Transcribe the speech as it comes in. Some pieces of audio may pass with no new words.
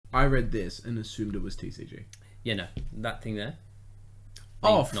I read this and assumed it was TCG. Yeah, no, that thing there.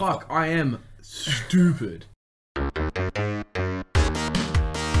 Oh fuck! I am stupid.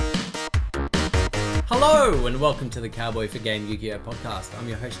 Hello and welcome to the Cowboy for Game Yu-Gi-Oh podcast. I'm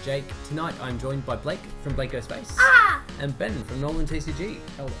your host Jake. Tonight I'm joined by Blake from Blake Goes Space and Ben from NolanTCG.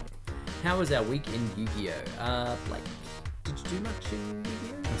 Hello. How was our week in Yu-Gi-Oh? Blake, did you do much in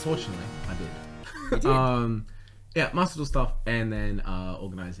Yu-Gi-Oh? Unfortunately, I did. You did? Yeah, Master Duel stuff, and then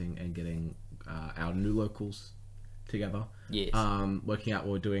organising and getting our new locals together. Yes. Working out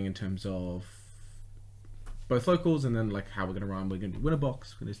what we're doing in terms of both locals and then like how we're gonna run. We're gonna do winner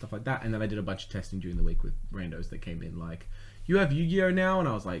box, we're gonna do stuff like that. And then I did a bunch of testing during the week with randos that came in like, "You have Yu-Gi-Oh now?" And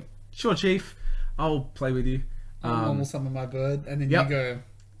I was like, "Sure, chief, I'll play with you." I'll normal summon my bird, and then you go,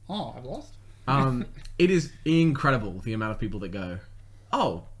 "Oh, I've lost." It is incredible the amount of people that go,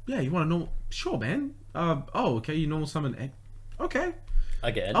 "Oh, yeah, you want a normal? Sure, man. Oh, okay, you normal summon. Okay.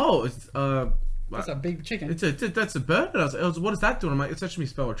 Again. Oh, it's That's a big chicken. that's a bird." And I was, "What does that do?" And I'm like, "It's actually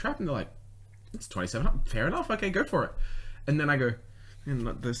spell or trap." And they're like, "It's 27. Fair enough. Okay, go for it." And then I go,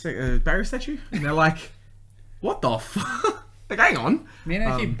 "The barrier statue," and they're like, "What the fuck?" Like, hang on. Me and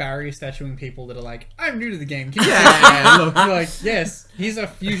I keep barrier statuing people that are like, "I'm new to the game." Can you Look. You're like, "Yes, here's a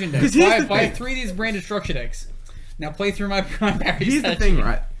fusion deck. Buy 3 of these branded structure decks. Now play through my barrier Here's statue." the thing,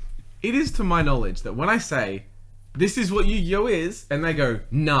 right? It is to my knowledge that when I say, "This is what Yu-Gi-Oh is," and they go,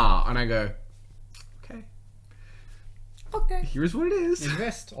 "Nah," and I go, Okay. "Here's what it is."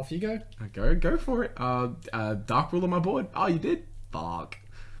 Invest. Off you go. Go for it. Dark Rule on my board. Oh, you did? Fuck.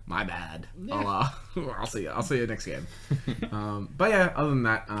 My bad. Yeah. I'll see you. I'll see you next game. But yeah, other than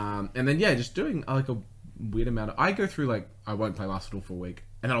that, and then yeah, just doing like a weird amount of. I go through like I won't play Master Duel for a week,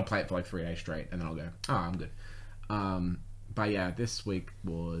 and then I'll play it for like 3 days straight, and then I'll go, "Oh, I'm good." But yeah, this week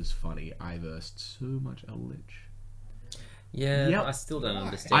was funny. I versed so much Lich. Yeah, Yep. I still don't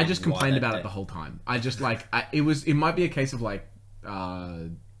understand. I just complained why about that it the whole time. I just like it might be a case of like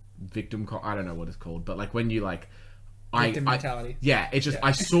victim I don't know what it's called, but like when you like Victim mentality. Yeah, it's just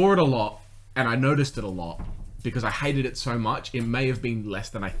I saw it a lot and I noticed it a lot because I hated it so much. It may have been less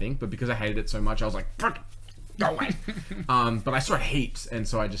than I think, but because I hated it so much, I was like, "Frick, go away." But I saw it heaps, and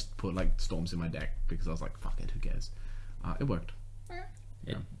so I just put like storms in my deck because I was like, "Fuck it, who cares?" It worked.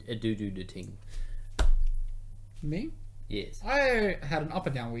 It do the thing. Me? Yes. I had an up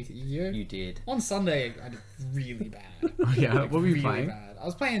and down week at Yu-Gi-Oh. You did. On Sunday, I did really bad. Oh, yeah, Like, what were you really playing? Bad. I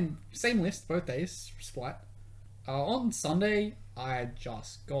was playing same list both days, Splat. On Sunday, I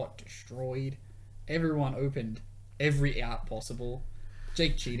just got destroyed. Everyone opened every out possible.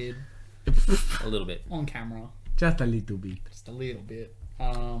 Jake cheated A little bit. on camera, Just a little bit. just a little bit.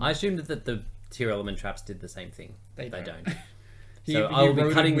 I assumed that the tier element traps did the same thing. They They don't. don't. He- So he I will be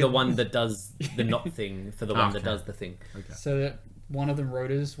wrote cutting it the with- one that does the not thing for the one that Okay. does the thing. Okay. So that one of them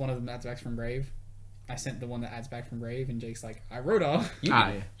rotors, one of them adds back from Brave. I sent the one that adds back from Brave, and Jake's like, "I rotor." You, Ah,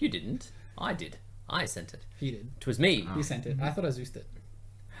 didn't. yeah. You didn't. I did. I sent it. He did. 'Twas me. He sent it. I thought I Zeused it.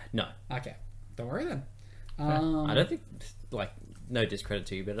 No. Okay, don't worry then. I don't think, like, no discredit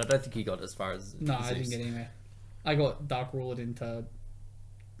to you, but I don't think he got as far as No, I Zeus. didn't get anywhere. I got Dark Ruled into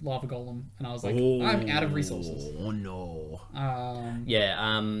Lava Golem, and I was like, Oh, I'm out of resources. Oh no.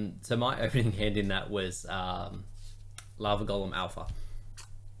 Yeah, so my opening hand in that was Lava Golem Alpha.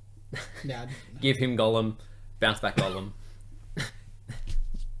 Yeah. Give him Golem, bounce back Golem.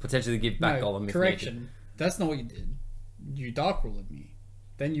 Potentially give back Golem if needed. correction. That's not what you did. You Dark Ruled me.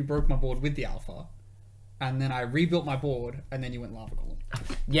 Then you broke my board with the Alpha. And then I rebuilt my board, and then you went Lava Golem.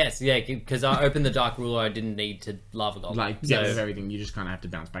 Yes, yeah, because I opened the Dark Ruler, I didn't need to Lava Golem. Like, so, yeah, with everything, you just kind of have to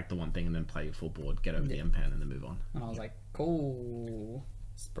bounce back to one thing and then play your full board, get over the M-Pan, and then move on. And I was like, cool.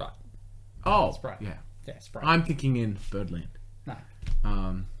 Sprite. Oh, Sprite. yeah. Yeah, Sprite. I'm thinking in Birdland. No.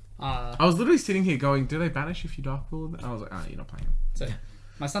 I was literally sitting here going, "Do they banish if you Dark Rule?" I was like, "Oh, you're not playing them." So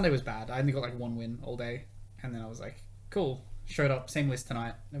my Sunday was bad. I only got like 1 win all day. And then I was like, cool. Showed up, same list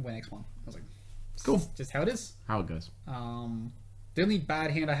tonight, and went X1. I was like, Cool. Just how it is. How it goes. The only bad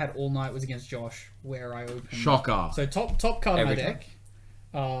hand I had all night was against Josh, where I opened. Shocker. So top card of my Every deck,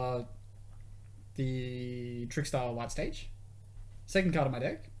 the Trickstar White Stage. Second card of my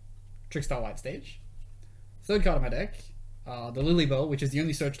deck, Trickstar White Stage. Third card of my deck, the Lily Bell, which is the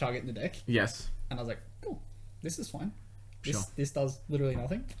only search target in the deck. Yes. And I was like, cool, this is fine. Sure. This does literally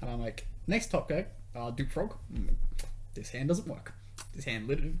nothing. And I'm like, next top deck, Duke Frog. This hand doesn't work. This hand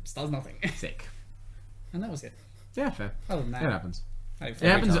literally just does nothing. Sick. And that was it. Yeah, fair. Other than that, It happens. I It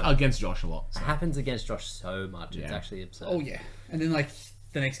happens time. against Josh a lot. It So. happens against Josh so much, it's Yeah. actually absurd. Oh yeah. And then like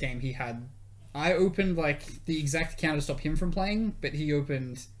the next game he had, I opened like the exact counter to stop him from playing, but he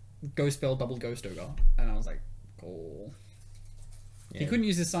opened Ghost Spell double Ghost Ogre, and I was like, cool. He couldn't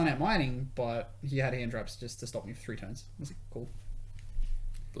use his sign out mining, but he had hand traps just to stop me for 3 turns. I was like, cool.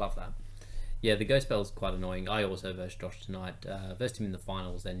 Love that. Yeah, the Ghost Spell's quite annoying. I also versed Josh tonight. Versed him in the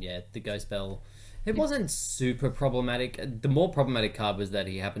finals, and yeah, the Ghost Spell, it wasn't super problematic. The more problematic card was that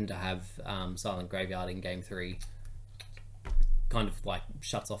he happened to have Silent Graveyard in game 3. Kind of like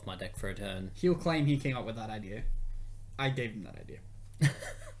shuts off my deck for a turn. He'll claim he came up with that idea. I gave him that idea.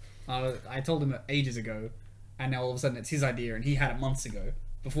 I told him ages ago, and now all of a sudden it's his idea, and he had it months ago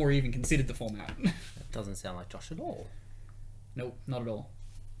before he even considered the format. That doesn't sound like Josh at all. Nope, not at all.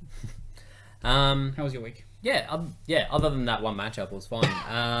 How was your week? Yeah, other than that one matchup was fine.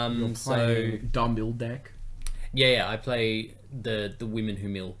 You're playing dumb build deck. Yeah, I play the women who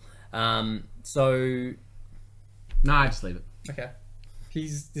mill. So Nah, just leave it. Okay.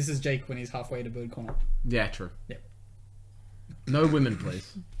 This is Jake when he's halfway to bird corner. Yeah, true. Yep. No women,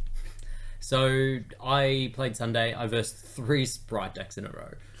 please. So I played Sunday. I versed 3 Sprite decks in a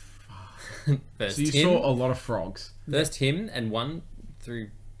row. So you saw a lot of frogs. Versed him and won through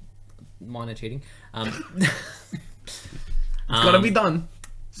minor cheating. It's got to be done. One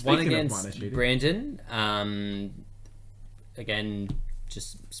Speaking of minor against cheating. Brandon. Again,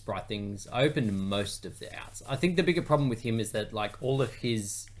 just Sprite things. I opened most of the outs. I think the bigger problem with him is that like all of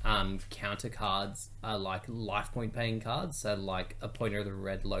his counter cards are like life point paying cards. So like a Pointer of the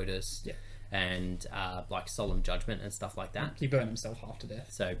Red Lotus. Yeah. And like Solemn Judgment and stuff like that. He burned himself half to death.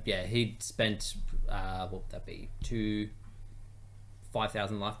 So yeah, he spent what would that be?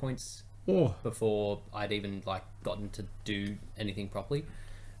 5,000 life points before I'd even like gotten to do anything properly.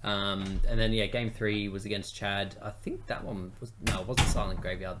 And then yeah, game 3 was against Chad. I think that one was it wasn't Silent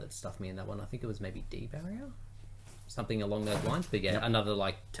Graveyard that stuffed me in that one. I think it was maybe D Barrier, something along those lines. But yeah, another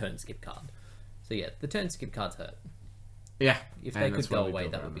like turn skip card. So yeah, the turn skip cards hurt. Yeah. If they could go away,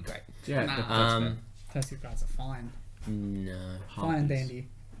 that would be great. Yeah. Nah. that's fair. Those 2 cards are fine. No. Fine and dandy.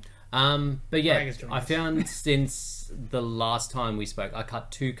 But yeah, Braggers join I us. found since the last time we spoke, I cut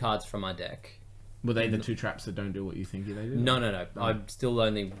 2 cards from my deck. Were they the 2 traps that don't do what you think they do? No. I'm still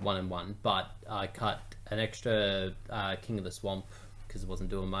only 1 and 1, but I cut an extra King of the Swamp because it wasn't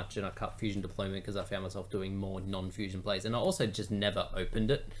doing much, and I cut Fusion Deployment because I found myself doing more non-fusion plays, and I also just never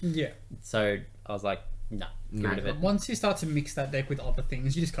opened it. Yeah. So I was like, nah, get rid of it. Once you start to mix that deck with other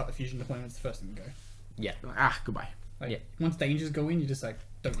things, you just cut the fusion deployments the first thing to go. Yeah. Goodbye. Like, Yeah. Once dangers go in, you just like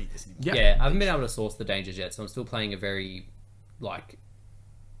don't need this anymore. Yeah. Yeah, I haven't been able to source the dangers yet, so I'm still playing a very, like,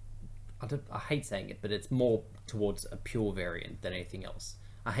 I hate saying it, but it's more towards a pure variant than anything else.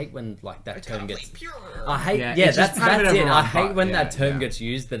 I hate when like that turn gets. Pure. I hate. Yeah, Yeah, it's just that's kind of a it. I wrong hate part. when Yeah, that term yeah. gets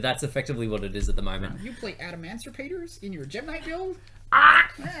used, but that's effectively what it is at the moment. You play Adamancer in your Gemini build?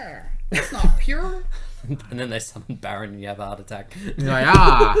 Yeah, that's not pure. And then they summon Baron, and you have a heart attack. You're like,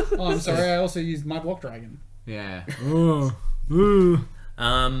 Oh, I'm sorry. I also used my Block Dragon. Yeah. It's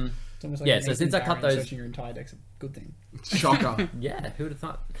almost like Yeah, you're so making since I cut Baron, those- searching your entire deck's a good thing. Shocker. Yeah, who would have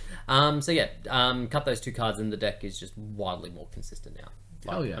thought? So yeah, cut those 2 cards, and the deck is just wildly more consistent now.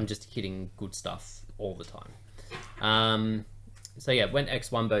 Like, Hell yeah. I'm just hitting good stuff all the time. So yeah, went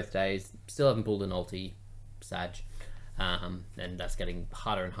X1 both days. Still haven't pulled an ulti, Sag. And that's getting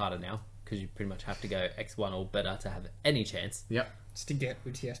harder and harder now because you pretty much have to go X1 or better to have any chance. Yep. Just to get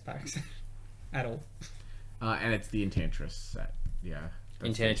UTS packs at all. And it's the Enchantress set. Yeah. That's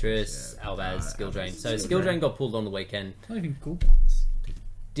Enchantress, yeah. Albaz, Skill Albaz, Drain. So Skill Skill Drain Drain. got pulled on the weekend. Not even good ones.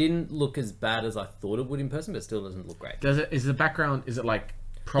 Didn't look as bad as I thought it would in person, but still doesn't look great. Does it? Is the background? Is it like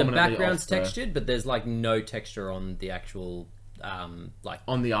The prominently background's off the- textured, but there's like no texture on the actual like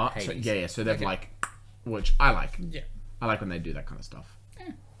on the art? So, Hades. yeah. So they've Okay. like, which I like. Yeah. I like when they do that kind of stuff.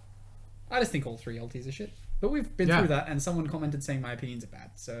 I just think all 3 ultis are shit. But we've been Yeah. through that, and someone commented saying my opinions are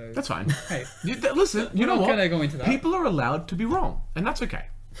bad. So That's fine. hey, Listen, you we're know not what? gonna go into that. People are allowed to be wrong, and that's okay.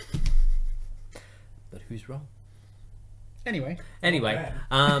 But who's wrong? Anyway, Anyway,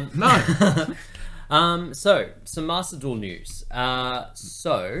 No. so some Master Duel news.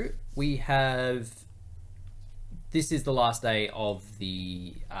 So we have. This is the last day of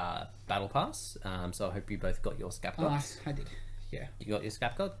the Battle Pass. So I hope you both got your Scapegoats. I did. Yeah. You got your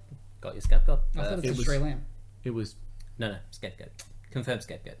Scapegoat? Got your Scapegoat? I thought it it's a was- stray lamb. It was. No, Scapegoat. Confirmed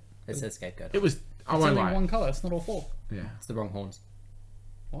Scapegoat. It says Scapegoat. It was. I It's won't only lie. one colour. It's not all 4. Yeah. It's the wrong horns.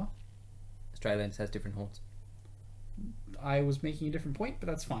 What? Australians has different horns. I was making a different point, but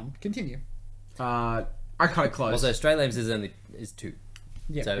that's fine. Continue. I cut it close. Also, Australians is 2.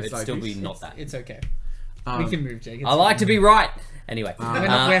 Yeah, So it's, it'd like still it's- be not that. it's okay. Um, We can move, Jake. It's I like to be right. Anyway, we're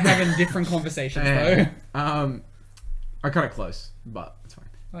having different conversations, Yeah. though. I cut it close, but it's fine.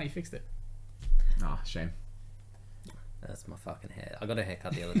 Oh, you fixed it. Ah, shame. That's my fucking hair. I got a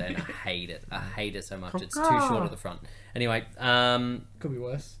haircut the other day and I hate it. I hate it so much. It's too short at the front. Anyway, Could be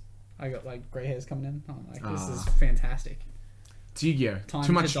worse. I got like grey hairs coming in. Oh, like this is fantastic. It's Yu-Gi-Oh. Time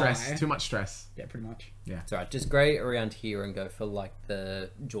Too much to stress. die. Too much stress. Yeah, pretty much. it's alright. Just grey around here and go for like the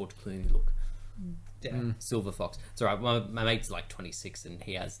George Clooney look. Yeah. Silver Fox. It's alright. My mate's like 26 and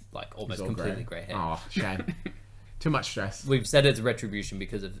he has like almost all completely grey hair. Oh, shame. Too much stress. We've said it's retribution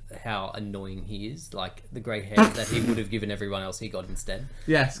because of how annoying he is. Like the grey hair that he would have given everyone else he got instead.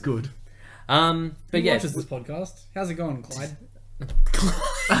 Yes, good. But Who yeah. watches this podcast? How's it going, Clyde?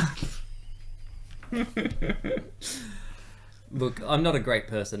 Look, I'm not a great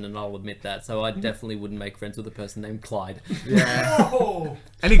person, and I'll admit that. So I definitely wouldn't make friends with a person named Clyde. Yeah. Oh,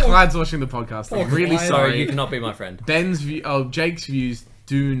 Any Clydes watching the podcast, I'm Poor really Clyde. Sorry, sorry. you cannot be my friend. Jake's views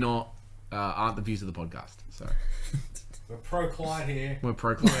do not aren't the views of the podcast. So We're pro Clyde here. we're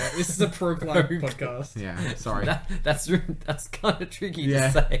pro Clyde. this is a pro Clyde podcast. Yeah, sorry. That's kind of tricky Yeah,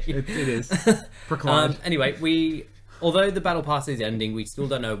 to say. it is. Pro Clyde. Anyway, although the battle pass is ending, we still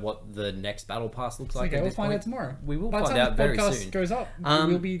don't know what the next battle pass looks like. Okay, at we'll this find point. out tomorrow. We will By the find time out the very podcast soon. goes up, Um,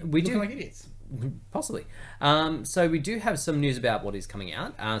 we'll be we looking do- like idiots. Possibly. So we do have some news about what is coming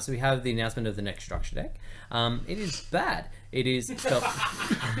out. So we have the announcement of the next structure deck. It is bad. It is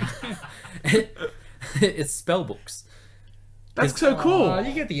it's spell books. That's so cool.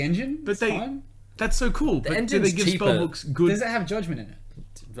 You get the engine. But It's they- fine. That's so cool. But do engine's they give cheaper. spellbooks good? Does it have judgment in it?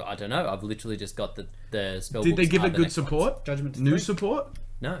 I don't know. I've literally just got the spell Did they books give are it the good next ones. support? Judgment to New 3? support?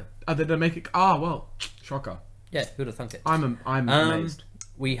 No. Did they make it? Ah, well, shocker. Yeah, who'd have thunk it? I'm amazed.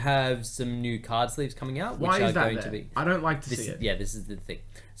 We have some new card sleeves coming out, which Why are is that going there? to be. I don't like to see it. Yeah, this is the thing.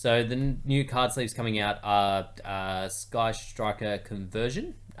 So the new card sleeves coming out are Sky Striker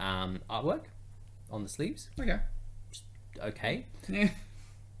conversion artwork on the sleeves. Okay. Okay. Yeah.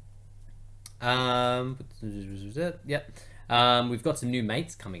 Yep. We've got some new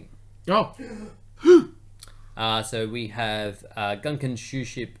mates coming. Oh, So we have Gunkan Shoe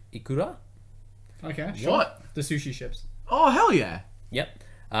Ship Ikura. Okay. Sure. what? The sushi ships. Oh, hell yeah. Yep.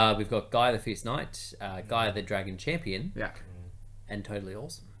 We've got Guy the Fierce Knight, Guy the Dragon Champion, Yeah. and Totally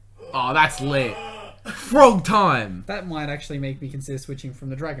Awesome. Oh, that's lit. Frog time. That might actually make me consider switching from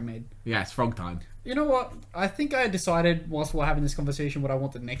the Dragon Maid. Yeah, it's frog time. You know what? I think I decided whilst we're having this conversation what I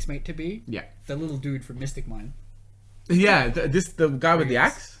want the next mate to be. Yeah. The little dude from Mystic Mine. Yeah, the guy with the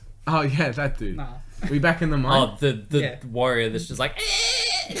axe? Oh, yeah, that dude. Nah. We back in the mine? Oh, the Yeah. warrior that's just like.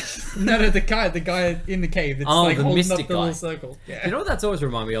 No, the guy in the cave that's Oh, like the holding mystic up the guy. little circle. Yeah. You know what that's always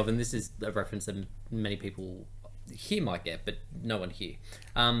reminded me of, and this is a reference that many people here might get, but no one here.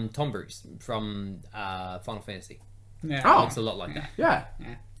 Tom Bruce from Final Fantasy. Yeah. Oh. Looks a lot like that. Yeah.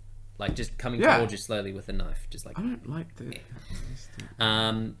 Like just coming Yeah. towards you slowly with a knife, just like. I don't like the...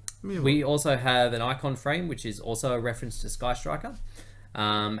 We also have an icon frame, which is also a reference to Sky Striker,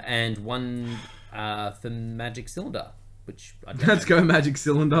 and one for Magic Cylinder, which I don't, Let's go Magic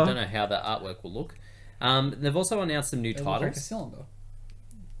Cylinder. I don't know how the artwork will look. They've also announced some new It looks like a titles, cylinder.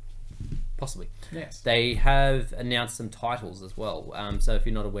 possibly. Yes. They have announced some titles as well. So if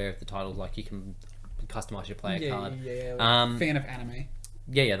you're not aware of the titles, like you can customize your player card. Yeah. Fan of anime.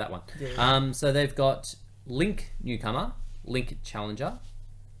 Yeah, that one. Yeah. So they've got Link Newcomer, Link Challenger,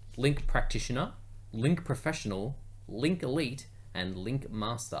 Link Practitioner, Link Professional, Link Elite, and Link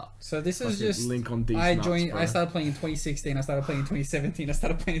Master. So this is Fucking just Link on D I nuts, joined. bro. I started playing in 2016. I started playing in 2017. I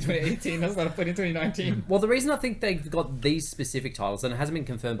started playing in 2018. I started playing in 2019. Well, the reason I think they've got these specific titles, and it hasn't been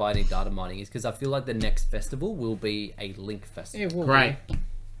confirmed by any data mining, is because I feel like the next festival will be a Link festival. It will Great. be.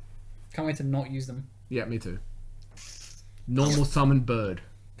 Can't wait to not use them. Yeah, me too. Normal summon bird.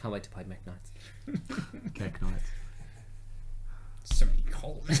 Can't wait to play Mech Knights. Cake Knight. So many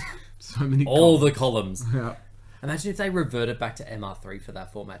columns. So many All colors. the columns. Yeah. Imagine if they reverted back to MR3 for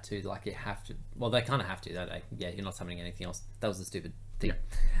that format too. Like you have to. Well, they kind of have to, don't they? Yeah, you're not summoning anything else. That was a stupid thing.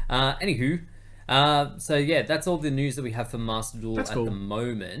 Anywho, so yeah, that's all the news that we have for Master Duel That's at cool. the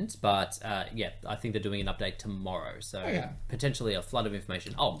moment. But yeah, I think they're doing an update tomorrow. So yeah. potentially a flood of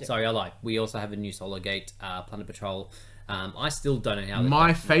information. Oh, sorry, I lied. We also have a new Solar Gate Planet Patrol. I still don't know how. My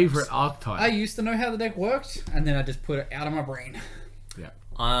that favorite works. archetype. I used to know how the deck worked, and then I just put it out of my brain. Yeah.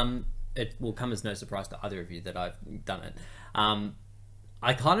 It will come as no surprise to either of you that I've done it.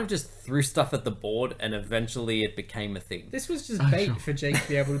 I kind of just threw stuff at the board, and eventually it became a thing. This was just bait for Jake to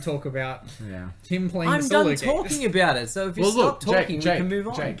be able to talk about Yeah. him playing I'm the done solo talking about it, so if you Well, stop look, talking, Jake, we can move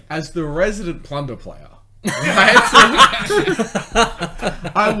on. Jake, as the resident plunder player,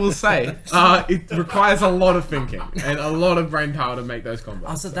 I will say it requires a lot of thinking and a lot of brain power to make those combos.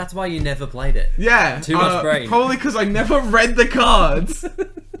 Oh, so that's why you never played it. Yeah, Too much brain. Probably because I never read the cards.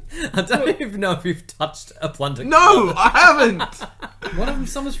 I don't even know if you've touched a plunder. No, I haven't. One of them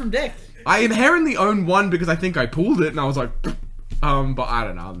summons from deck. I inherently own one because I think I pulled it, and I was like, but I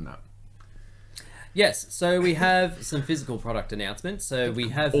don't know. Other than that, Yes, so we have some physical product announcements. So we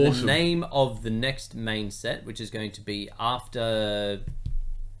have the name of the next main set, which is going to be after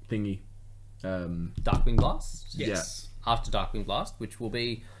thingy. Darkwing Blast. Yes. After Darkwing Blast, which will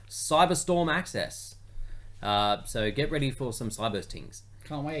be Cyberstorm Access. So get ready for some cyberstings.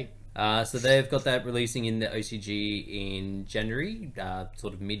 Can't wait. So they've got that releasing in the OCG in January,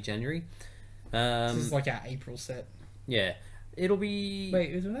 sort of mid-January. This is like our April set. Yeah, it'll be.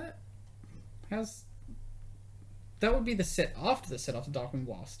 Wait, isn't that? How's that? Would be the set after Darkwing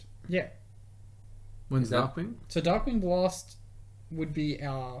Blast. Yeah. When's that- Darkwing? So Darkwing Blast would be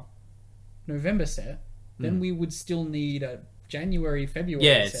our November set. Then we would still need a January, February.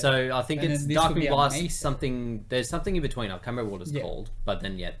 Yeah, set. so I think And it's then this would be Darkwing our Blast. May set. Something there's something in between. I can't remember what it's Yeah. called, but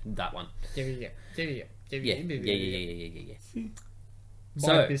then that one. Yeah. Buy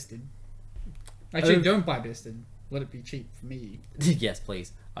So- Bisted. Actually, don't buy Bisted. Let it be cheap for me. Yes,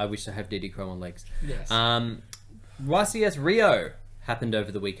 please. I wish to have DD Chrome on legs. Yes. YCS Rio happened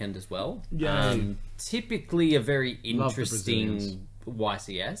over the weekend as well. Yay. Typically a very Love the Brazilians. interesting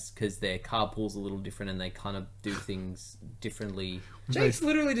YCS because their card pool's a little different and they kind of do things differently. Jake's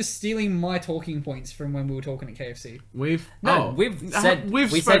literally just stealing my talking points from when we were talking at KFC. We've We've said we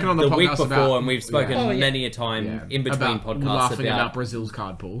spoken said on the podcast week before, about, and we've spoken Oh, yeah. many a time in between about podcasts laughing about about Brazil's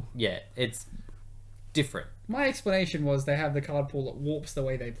card pool. yeah, it's different. My explanation was they have the card pool that warps the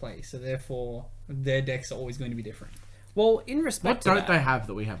way they play, so therefore their decks are always going to be different. Well, in What respect to don't that, they have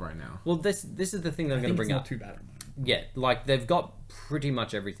that we have right now? well, this is the thing that I'm I going to think it's bring not up. too bad at the moment. Yeah, like they've got pretty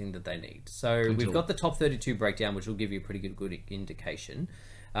much everything that they need. So we've got the top 32 breakdown, which will give you a pretty good indication.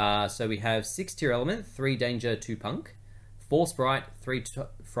 So we have 6 tier element, 3 danger, 2 punk, 4 sprite, 3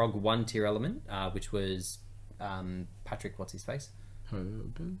 frog, 1 tier element, which was Patrick. What's his face?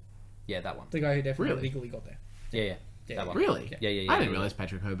 Hoban? Yeah, that one. The guy who definitely Really? legally got there. Yeah, Yeah, that one. Really? Yeah. I didn't realize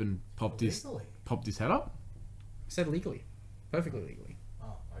Patrick Hoban popped his head up. I said legally. Perfectly legally.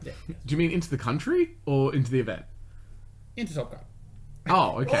 Oh, okay. Do you mean into the country or into the event? Into Top Card.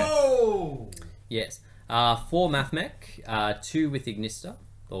 Oh, okay. Whoa! Yes. 4 math mech, 2 with Ignista,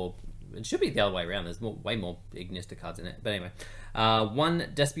 or it should be the other way around. There's way more Ignista cards in it. But anyway,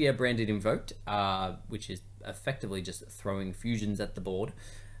 1 Despia branded Invoked, which is effectively just throwing fusions at the board,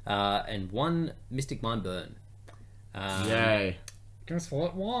 and 1 Mystic Mind Burn. Yay. Guess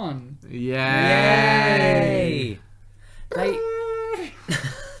what? 1. Yay.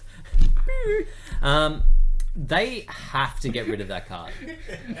 They have to get rid of that card.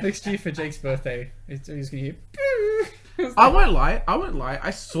 Next year for Jake's birthday, he's going to hear. I won't lie.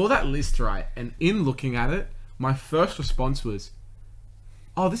 I saw that list right, and in looking at it, my first response was,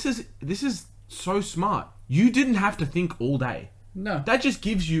 "Oh, this is so smart. You didn't have to think all day. No. That just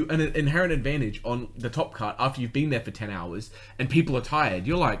gives you an inherent advantage on the top card after you've been there for 10 hours and people are tired.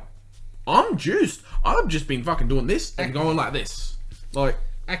 You're like, I'm juiced. I've just been fucking doing this and going like this. Like,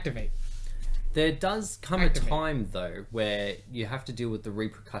 Activate. There does come Activate. a time, though, where you have to deal with the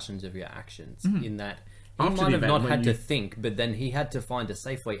repercussions of your actions. In that he After might the have event, not when had to you- think, but then he had to find a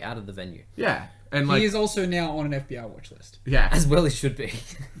safe way out of the venue. yeah. And like, He is also now on an FBI watch list. yeah. As well he should be.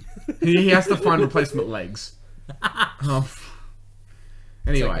 he has to find replacement legs. Oh.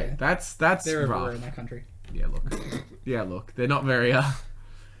 Anyway, okay. that's They're everywhere rough. in that country. Yeah, look, they're not very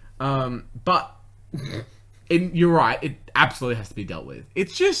but you're right, it absolutely has to be dealt with.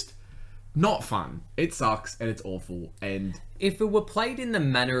 It's just not fun. It sucks and it's awful, and If it were played in the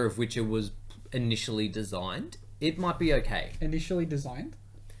manner of which it was initially designed, it might be okay. Initially designed.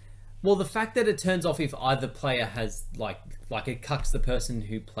 Well, the fact that it turns off if either player has like it cucks the person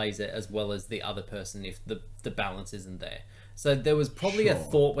who plays it as well as the other person if the balance isn't there. So there was probably a Sure.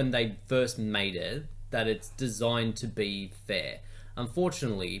 thought when they first made it that it's designed to be fair.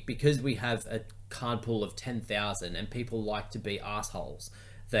 Unfortunately, because we have a card pool of 10,000 and people like to be assholes,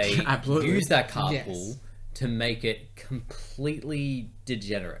 they Absolutely. use that card Yes. pool to make it completely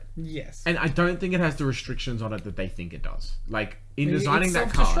degenerate. Yes. and I don't think it has the restrictions on it that they think it does. Like in designing it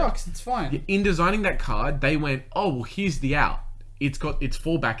that card, self-destructs, it's fine. in designing that card, they went, "Oh, well, here's the out. It's got its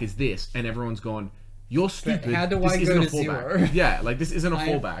fallback is this," and everyone's gone, "You're stupid. how do this I isn't go a to fallback." 0? Yeah, like this isn't a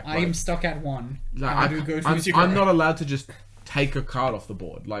fallback. I am stuck at 1. Like, How do you go to I'm, 0? I'm not allowed to just take a card off the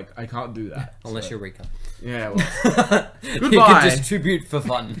board. Like I can't do that Unless so- you're Rika. Yeah, well, You Goodbye. can distribute for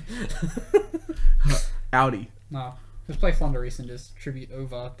fun. Audi. No. Just play Flundereese and just tribute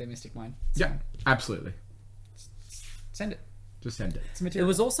over their Mystic Mind. It's Yeah, fine. absolutely. Send it. Just send it. It's It material.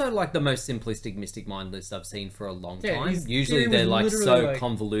 was also like the most simplistic Mystic Mind list I've seen for a long Yeah, time. his Usually theory was they're like literally so like-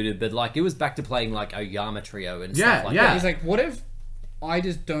 convoluted, but like it was back to playing like Oyama Trio and Yeah, stuff like yeah. that. He's like, what if I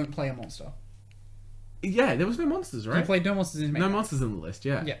just don't play a monster? Yeah, there was no monsters, You right? played no monsters in his main No deck. monsters in the list.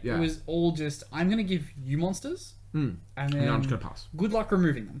 Yeah, Yeah, yeah. it was all just, I'm going to give you monsters, and then And I'm just gonna pass. good luck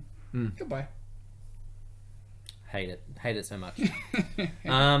removing them. Goodbye. Hate it so much.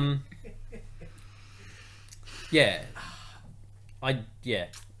 Yeah,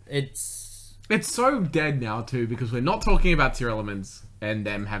 it's It's so dead now too because we're not talking about tier elements and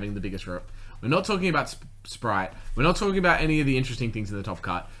them having the biggest rope. We're not talking about Sprite. We're not talking about any of the interesting things in the top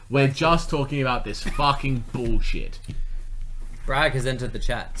cut. We're just talking about this fucking bullshit. Bragg has entered the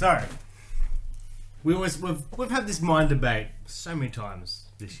chat. So, we've had this mind debate so many times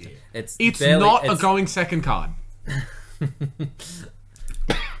this year. It's It's not a going second card.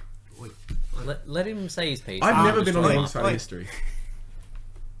 Let him say his piece. I've never been on the wait, wrong side of wait. history.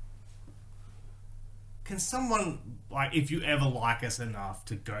 Can someone, like, if you ever like us enough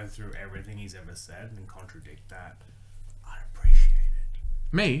to go through everything he's ever said and contradict that, I'd appreciate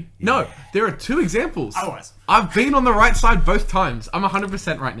it. Me? No, there are two examples. Otherwise. I've been on the right side both times. I'm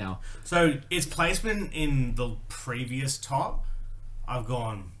 100% right now. So, its placement in the previous top, I've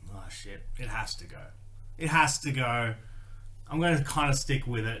gone, oh shit, it has to go. It has to go. I'm going to kind of stick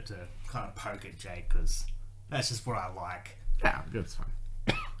with it to kind of poke at Jake because that's just what I like. Yeah, it's fine.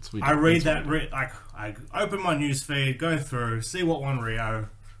 That's what we I do. read That's that, what we do. I open my news feed, go through, see what won Rio,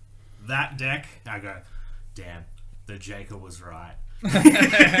 that deck, I go, damn, the Jaker was right.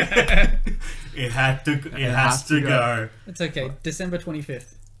 It has to go. It's okay. December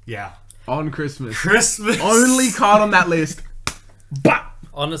 25th. Yeah. On Christmas. Christmas. Only card on that list. But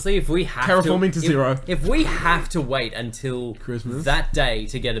Honestly, if we have Terraforming to zero. If we have to wait until Christmas. that day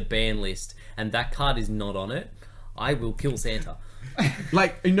to get a ban list and that card is not on it, I will kill Santa.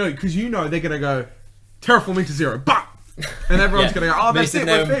 like, because they're gonna go terraforming to zero. But and everyone's Yeah. gonna go, oh, that's Missing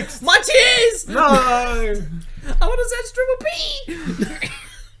it, we're them. fixed. My tears! No. I want to set Strummer P!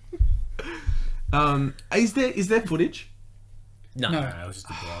 Is there footage? No. No. No, it was just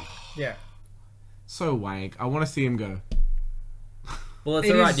a blog. Yeah. So wank. I want to see him go. Well, it's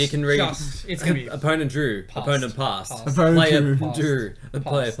It alright, is you can read it's gonna be opponent drew, Passed. opponent passed, Passed. Opponent player drew. drew, Passed.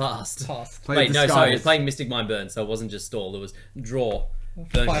 player passed. past. Play Wait, no, disguise. sorry, it's playing Mystic Mind Burn, so it wasn't just stall, it was draw,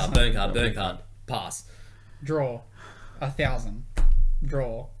 burn card, 500. burn card, burn card, pass. Draw 1,000.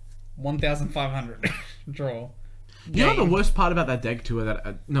 Draw 1,500. Draw. You know the Game. worst part about that deck too?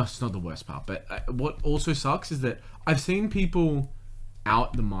 No, it's not the worst part. But what also sucks is that I've seen people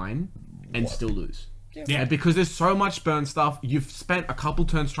out the mine and still lose. Yeah. And because there's so much burn stuff, you've spent a couple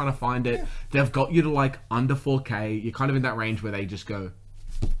turns trying to find it. They've got you to like under 4k. You're kind of in that range where they just go,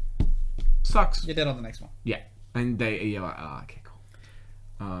 sucks. You're dead on the next one. Yeah, and you're like, okay, cool.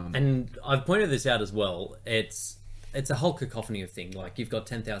 And I've pointed this out as well, it's a whole cacophony of thing, like you've got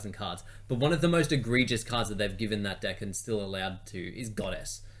 10,000 cards, but one of the most egregious cards that they've given that deck and still allowed to is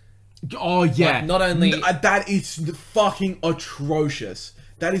Goddess. Oh yeah, Like, not only- that is fucking atrocious.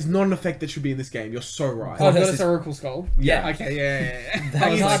 That is not an effect that should be in this game. You're so right. Oh, Goddess Goddess is- Oracle Skull? Yeah. Okay, yeah. That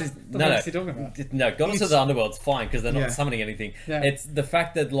was card like- is the no, fuck is he talking about? No, Goddess of the Underworld's fine because they're not Yeah. summoning anything. Yeah. It's the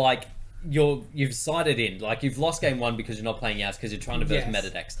fact that like you've sided in, like you've lost game 1 because you're not playing Yaz because you're trying to verse Yes. meta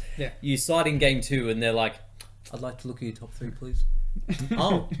decks. Yeah. You side in game 2 and they're like, I'd like to look at your top 3, please.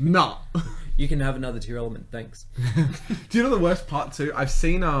 Oh, No. you can have another tier element, thanks. Do you know the worst part too? I've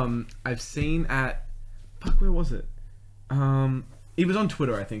seen at fuck, where was it? It was on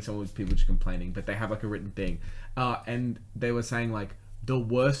Twitter, I think. People just complaining, but they have like a written thing, and they were saying like the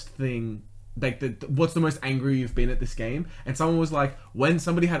worst thing, like what's the most angry you've been at this game? And someone was like, when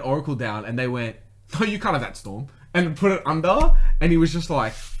somebody had Oracle down and they went, no, you can't have that Storm, and put it under, and he was just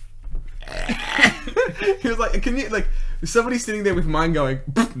like, he was like, can you like? Somebody sitting there with mine going,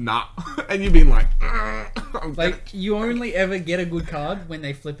 nah, and you've been like, Like, you only ever get a good card when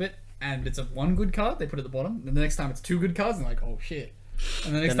they flip it, and it's a one good card, they put it at the bottom, and the next time it's 2 good cards, and like, oh shit.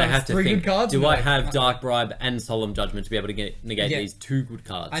 And the next Then they time have it's to 3 think, good cards. do and I they're have like, Dark Bribe and Solemn Judgment to be able to negate Yeah. these 2 good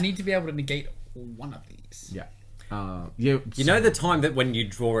cards? I need to be able to negate one of these. yeah, You know the time that when you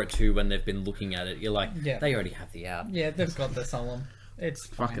draw it to when they've been looking at it, you're like, Yeah. they already have the out. Yeah, they've got the solemn. It's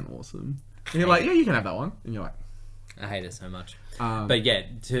fucking fine. awesome. And you're like, yeah, you can have that one, and you're like, I hate it so much. Um, But yeah,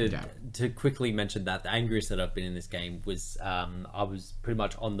 yeah. to quickly mention that, the angriest that I've been in this game was I was pretty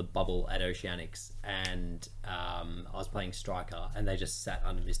much on the bubble at Oceanics, and I was playing Striker, and they just sat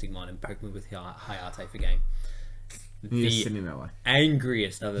under Mystic Mind and poked me with High Arte for game. you're The sitting there like,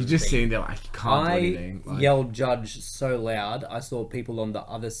 angriest I've ever you're just been. sitting there like, you can't do I anything. Like, yelled judge so loud, I saw people on the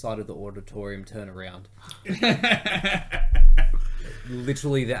other side of the auditorium turn around.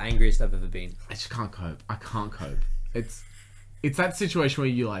 literally the angriest I've ever been. I just can't cope. I can't cope. It's that situation where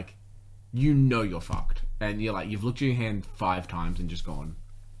you like, you know you're fucked, and you're like, you've looked at your hand 5 times and just gone,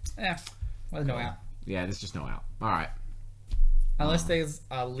 Yeah, there's no out. yeah, there's just no out. All right. Unless there's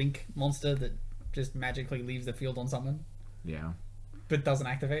a link monster that just magically leaves the field on someone, Yeah. but doesn't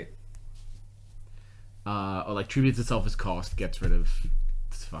activate. Or like tributes itself as cost, gets rid of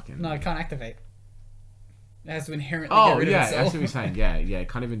fucking. No, it can't activate. It has to inherently Oh get rid yeah, of itself. that's what you're saying. Yeah, it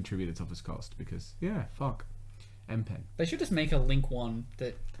can't even tribute itself as cost because fuck, M-Pen. They should just make a link one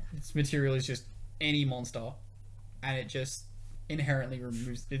that its material is just any monster, and it just inherently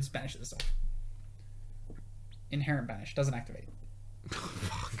removes, it banishes itself. Inherent banish doesn't activate.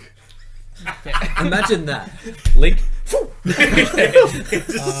 Fuck. Yeah. Imagine that. Link. Link.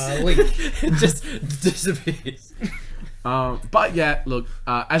 It just disappears. But yeah, look,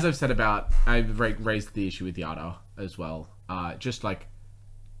 as I've said about, I've raised the issue with Yada as well. Just like,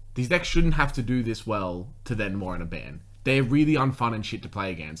 these decks shouldn't have to do this well to then warrant a ban. They're really unfun and shit to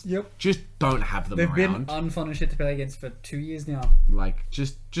play against. Yep. Just don't have them They've around. been unfun and shit to play against for 2 years now. Like,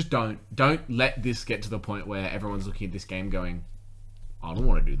 just don't let this get to the point where everyone's looking at this game going, I don't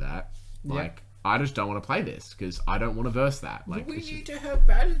want to do that. Like, I just don't want to play this because I don't want to verse that. Like, We it's need just- to have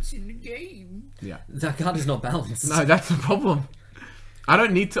balance in the game. yeah. That card is not balanced. No, that's the problem. I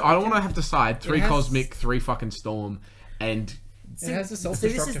don't want to have to side 3 has- Cosmic, 3 fucking Storm, and It has a So self-destruct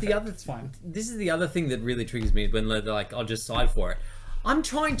this is effect. the other. It's fine. This is the other thing that really triggers me when they're like, "I'll just side for it." I'm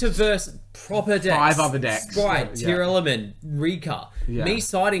trying to verse proper decks. 5 other decks. Right, Yeah. Tier Element, Rika. Yeah. Me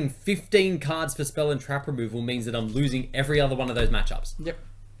siding 15 cards for spell and trap removal means that I'm losing every other one of those matchups. Yep.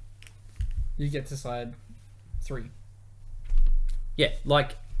 You get to side 3. Yeah,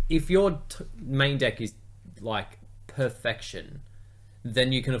 like, if your main deck is, like, perfection,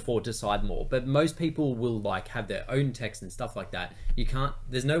 then you can afford to side more. But most people will, like, have their own text and stuff like that. You can't...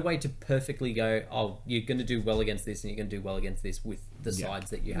 There's no way to perfectly go, oh, you're going to do well against this and you're going to do well against this with the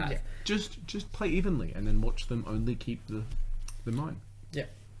sides that you have. Yeah. just play evenly and then watch them only keep the mine. Yeah.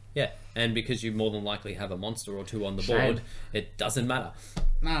 Yeah, and because you more than likely have a monster or 2 on the Shame. board, it doesn't matter.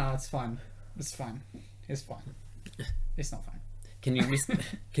 Nah, it's fine. It's fine. It's fine. It's not fine.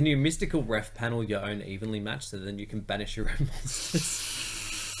 Can you mystical ref panel your own evenly match so then you can banish your own monsters?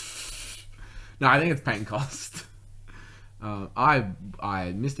 No, I think it's paint cost. I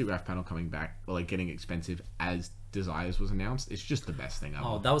Mystic Wrath panel coming back, or like getting expensive as Desires was announced. It's just the best thing ever.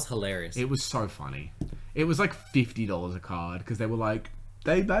 Oh, that was hilarious. It was so funny. It was like $50 a card because they were like,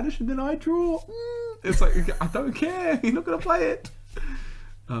 they banish and then I draw. It's like, I don't care. You're not gonna play it.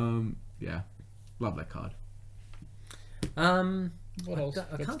 Yeah, love that card. What else? I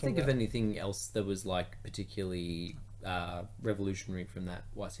Let's can't talk think of about- anything else that was like particularly revolutionary from that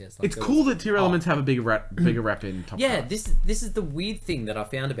YCS. Like, It's there cool was- that tier elements have a bigger rep in top. Yeah, cards. this is the weird thing that I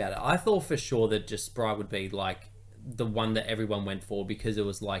found about it. I thought for sure that just Spry would be like the one that everyone went for because it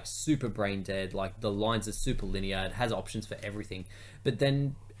was like super brain dead, like the lines are super linear, it has options for everything. But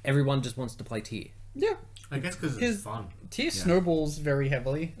then everyone just wants to play tier. Yeah. I guess because His- it's fun. Tier snowballs very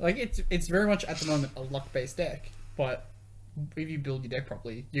heavily. Like it's very much at the moment a luck based deck, but if you build your deck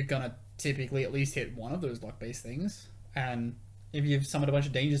properly, you're gonna typically at least hit one of those luck based things. And if you've summoned a bunch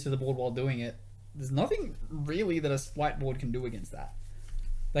of dangers to the board while doing it, there's nothing really that a white board can do against that.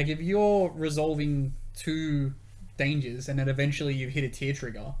 Like if you're resolving 2 dangers and then eventually you've hit a tier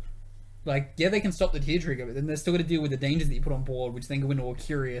trigger, like yeah, they can stop the tier trigger, but then they're still going to deal with the dangers that you put on board, which then go into a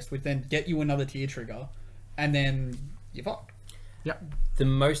curious, which then get you another tier trigger, and then you're fucked. Yeah. The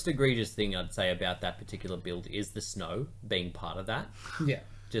most egregious thing I'd say about that particular build is the snow being part of that. Yeah.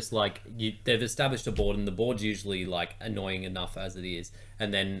 Just like they've established a board, and the board's usually like annoying enough as it is,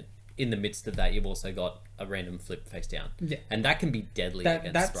 and then in the midst of that, you've also got a random flip face down. Yeah. And that can be deadly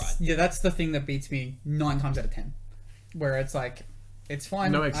against Sprite. That's the thing that beats me 9 times out of 10, where it's like, it's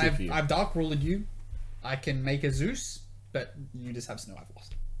fine. No exit for you. I've dark ruled you. I can make a Zeus, but you just have snow. I've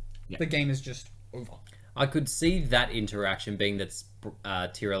lost. Yeah. The game is just over. I could see that interaction being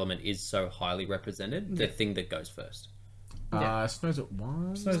that tier element is so highly represented, the thing that goes first. Snow's at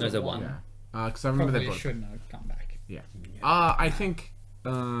 1. Snow's at 1. Yeah. Because I remember Probably that book. shouldn't have come back. Yeah. I think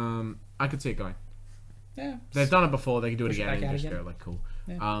I could see it going. Yeah. They've done it before. They can do it Push it again back and out just again. go like cool.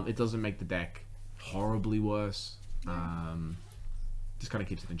 Yeah. It doesn't make the deck horribly worse. Just kind of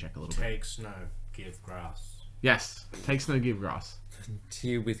keeps it in check a little bit. Take snow, give grass. Yes. Take snow, give grass.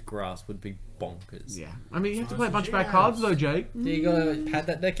 Tier with grass would be bonkers. Yeah. I mean, you have to play a Nice bunch of bad jazz. cards though, Jake. You gotta pad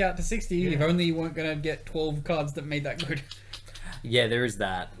that deck out to 60 if Yeah. only you weren't gonna get 12 cards that made that good. Yeah, there is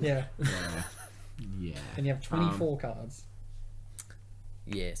that. Yeah. Yeah. Yeah. And you have 24 cards.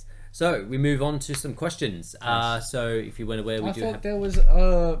 Yes. So we move on to some questions. So if you weren't aware, we I do thought have. there was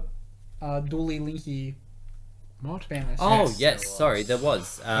a Dually Linky Mod? ban list. Oh Yes, yes, there was. sorry, there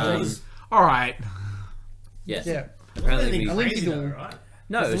was. All right. Yes. Yeah. Apparently we. I think Crazy you though, do. right?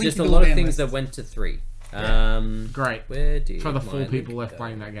 No, It's it was the just a Linky lot of ban things list. that went to 3. Great. Where did For the my 4 people link left go?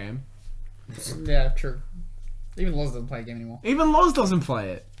 playing that game. Yeah, true. Even Loz doesn't play a game anymore. Even Loz doesn't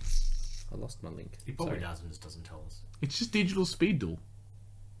play it. I lost my link. He probably Sorry. does and just doesn't tell us. It's just digital speed duel.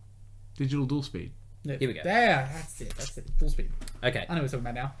 Digital dual speed. Yeah. Here we go. There, that's it. Full speed. Okay, I know what we're talking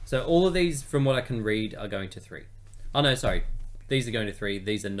about now. so all of these, from what I can read, are going to 3. Oh no, sorry. These are going to 3.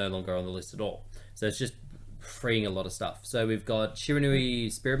 These are no longer on the list at all. So it's just freeing a lot of stuff. So we've got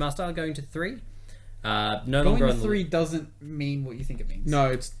Shiranui Spirit Master going to 3. No Going longer to on the 3 doesn't mean what you think it means. No,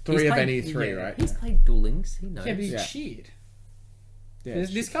 it's He's 3 of played- any 3, yeah. right? He's played Duel Links. He knows. Yeah, but he's Yeah. cheated. Yeah,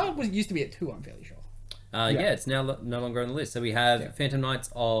 This card used to be at 2, I'm fairly sure. Yeah, it's now no longer on the list. So we have Yeah. Phantom Knights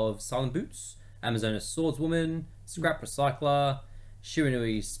of Silent Boots, Amazonas Swordswoman, Scrap Recycler,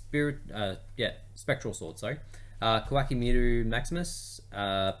 Shiranui Spirit, Spectral Sword, sorry, Kawaki Miru Maximus,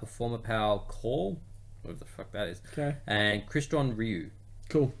 Performer Power Call, whatever the fuck that is, Okay. and Crystron Ryu.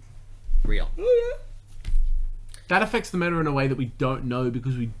 Cool. Real. That affects the meta in a way that we don't know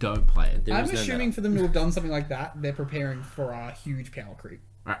because we don't play it. There I'm is no assuming meta. for them to have done something like that, they're preparing for a huge power creep.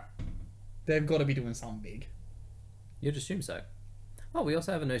 Right. They've got to be doing something big. You'd assume so. Oh, we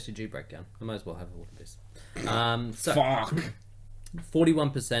also have an OCG breakdown. I might as well have a look at this. So, Fuck.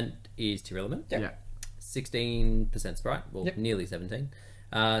 41% is Tier Element. Yeah. 16% Sprite, well, Yep. nearly 17.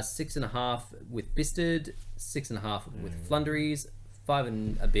 6.5 with Bisted, 6.5 with Flunderies, 5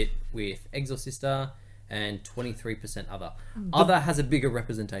 and a bit with Exorcister, and 23% Other. Other has a bigger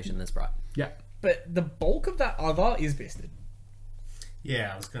representation than Sprite. Yeah. But the bulk of that other is Bisted.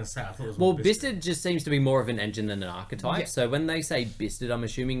 Yeah, I was going to say, I thought it was Well, more Biscuit. Bisted just seems to be more of an engine than an archetype. Yeah. So when they say Bisted, I'm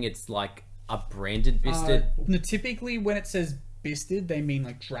assuming it's like a branded Bisted. No, typically, when it says Bisted, they mean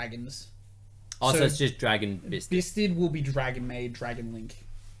like dragons. Also, so it's just Dragon Bisted. Bisted will be Dragon Maid, Dragon Link.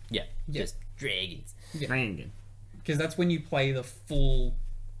 Yeah, Yeah. just dragons. Dragon. Because that's when you play the full,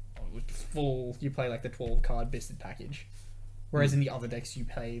 you play like the 12 card Bisted package. Whereas in the other decks, you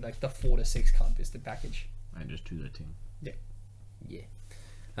play like the 4 to 6 card Bisted package. And just do the thing. Yeah.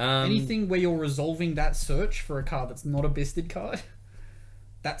 Anything where you're resolving that search for a card that's not a Bisted card,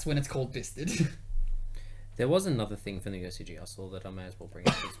 that's when it's called Bisted. There was another thing from the OCG I saw that I may as well bring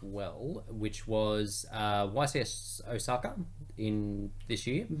up as well, which was YCS Osaka in this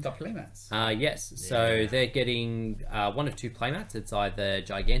year. The playmats. Yes, so they're getting 1 of 2 playmats. It's either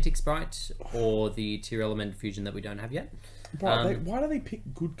Gigantic Sprite or the Tier Element Fusion that we don't have yet. Bro, why do they pick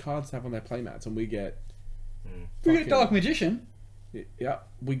good cards to have on their playmats and we get... We get Dark Magician. Yeah,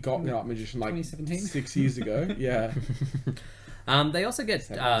 we got Dark Magician like 2017? 6 years ago. Yeah. They also get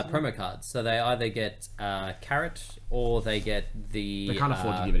promo cards, so they either get Carrot or they get the... They can't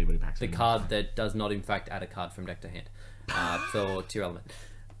afford to give anybody packs the anymore. card that does not in fact add a card from deck to hand for Tier Element.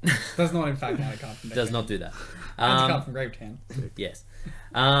 Does not, in fact, add a card from deck. Does not do that. Adds a card from Grave to hand. Yes.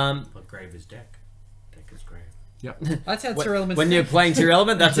 But grave is deck. Deck is grave. Yep. That's how Tier Elements When you're playing Tier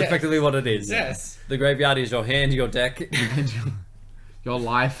Element, that's Yes. effectively what it is. Yes. The graveyard is your hand, your deck. And your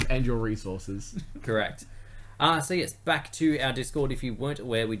life and your resources. Correct. So yes, back to our Discord. If you weren't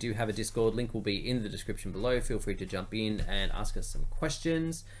aware, we do have a Discord. Link will be in the description below. Feel free to jump in and ask us some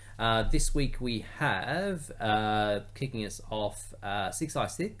questions. This week we have, kicking us off,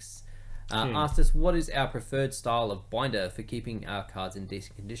 6i6. Asked us what is our preferred style of binder for keeping our cards in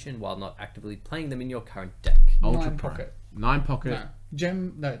decent condition while not actively playing them in your current deck. Ultra 9 Prime. pocket. 9 pocket.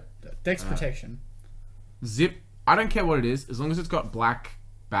 No. Dex protection. Zip. I don't care what it is. As long as it's got black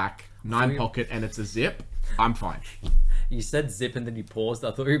back, 9 pocket, and it's a zip, I'm fine. You said zip and then you paused.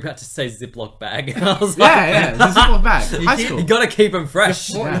 I thought you were about to say Ziploc bag. I was like, Yeah, it's a zip bag. High you school. gotta keep them fresh.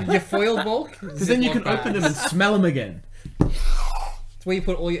 Your foiled bulk. Because then you can open them and smell them again. It's where you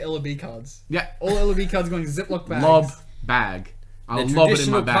put all your LOB cards. Yeah. All LOB cards going Ziploc bags. Lob bag. I'll The lob it in my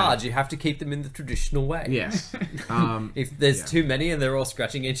traditional bag. cards, you have to keep them in the traditional way. Yes. If there's Yeah. too many and they're all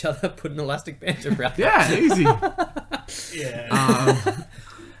scratching each other, put an elastic band around. Yeah, easy. Yeah.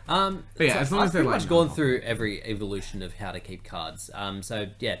 But yeah, as long I've as they're pretty like much gone through every evolution of how to keep cards. So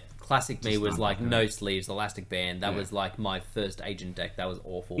yeah, classic me was like no sleeves, elastic band. That was like my first agent deck. That was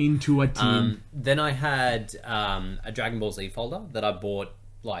awful. into a team. Then I had a Dragon Ball Z folder that I bought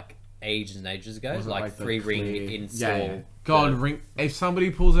like ages and ages ago, Was it like the 3 ring clear- install. Yeah. God, ring. If somebody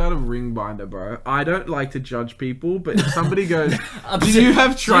pulls out a ring binder, bro, I don't like to judge people, but if somebody goes, "Do you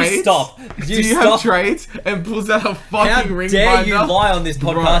have traits? Stop. Do you have traits?" and pulls out a How fucking ring dare binder, you lie on this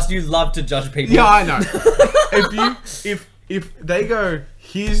Bro. podcast? You love to judge people. Yeah, I know. If they go,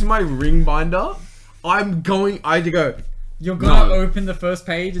 here's my ring binder. I had to go, You're gonna No. open the first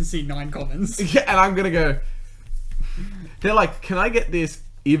page and see 9 commons. yeah, and I'm gonna go. They're like, can I get this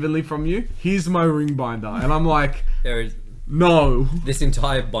evenly from you? Here's my ring binder. And I'm like, There is no. this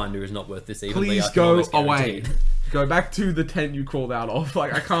entire binder is not worth this evenly. Please I can go almost away. guarantee it. Go back to the tent you crawled out of.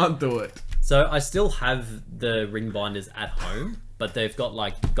 Like, I can't do it. So I still have the ring binders at home, but they've got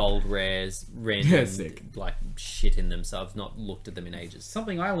like gold rares, random Yeah, sick. like shit in them. So I've not looked at them in ages.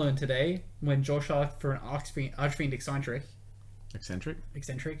 Something I learned today when Josh asked for an Archfiend eccentric.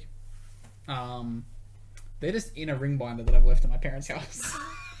 They're just in a ring binder that I've left at my parents' house.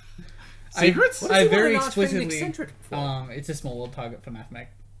 Secrets? What I does he want very an Archfiend explicitly. eccentric for? It's a small world target for Mathmech.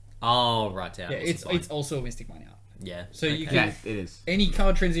 Oh right, yeah. Yeah, that's it's fine. also a Mystic Mine out. Yeah. So you okay. can Yeah, it is. any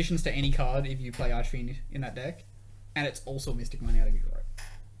card transitions to any card if you play Archfiend in that deck, and it's also Mystic Mine out if you draw it.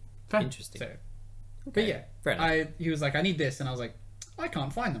 Fair. Interesting. So, but yeah, Fair enough. he was like, I need this, and I was like, I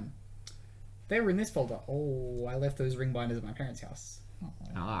can't find them. They were in this folder. Oh, I left those ring binders at my parents' house. Oh,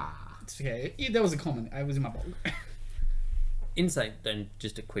 Ah. it's okay. There was a comment. I was in my bog. Insane. And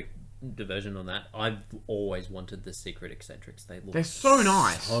just a quick diversion on that. I've always wanted the secret eccentrics. They look They're so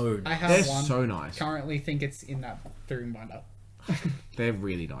nice. so I have They're one. so nice. Currently, think it's in that ring binder. They're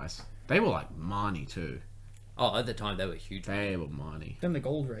really nice. They were like money too. Oh, at the time they were huge. They were money. Then the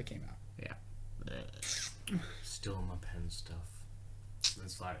gold rare came out. Yeah. Still on my pen stuff.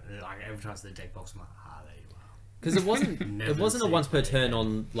 It's like every time it's the deck box, I'm like, there you are. Because it wasn't Never a seen once per it. turn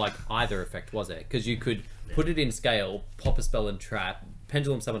on like either effect, was it? Because you could put it in scale, pop a spell and trap,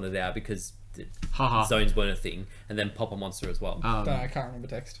 pendulum summon it out because the Haha. zones weren't a thing, and then pop a monster as well. I can't remember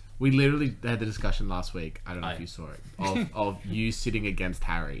text. We literally had the discussion last week. I don't know if Aye. you saw it of you sitting against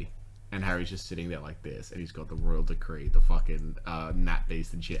Harry, and Harry's just sitting there like this, and he's got the Royal Decree, the fucking Nat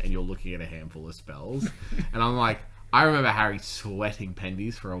Beast and shit, and you're looking at a handful of spells, and I'm like, I remember Harry sweating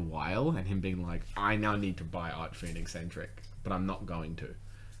pendies for a while, and him being like, I now need to buy Archfiend eccentric, but I'm not going to.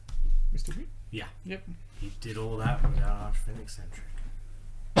 Mr. B? Yeah, Yep. he did all that without Archfiend eccentric.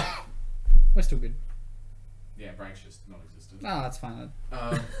 We're still good. Yeah, Brank's just non-existent. No, that's fine.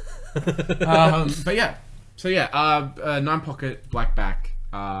 But yeah, so yeah, 9 pocket, black back,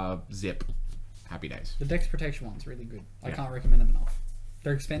 zip, happy days. The Dex Protection one's really good. I Yeah. can't recommend them enough.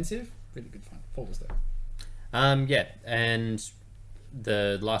 They're expensive, really good fun. Folders though. Yeah, and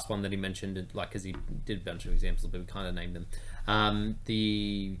the last one that he mentioned, like, because he did a bunch of examples, but we kind of named them.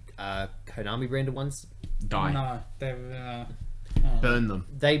 The Konami branded ones, Die. No, they're Burn them.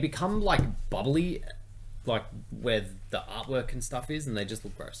 they become like bubbly, like where the artwork and stuff is, and they just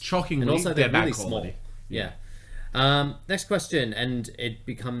look gross. Shockingly, and also they're bad really quality. small. Yeah. Next question, and it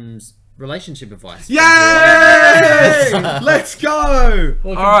becomes relationship advice. Yay! Let's go!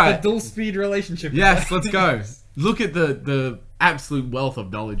 welcome Alright. to the dual speed relationship. Yes, let's go. Look at the absolute wealth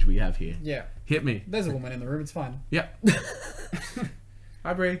of knowledge we have here. Yeah. Hit me. There's a woman in the room, it's fine. Yep.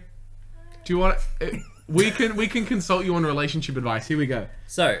 Hi, Bree. Do you want... we can consult you on relationship advice. Here we go.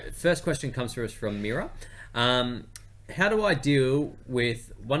 So, first question comes to us from Mira. How do I deal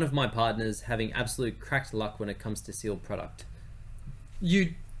with one of my partners having absolute cracked luck when it comes to sealed product?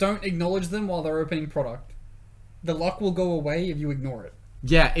 You don't acknowledge them while they're opening product. The luck will go away if you ignore it.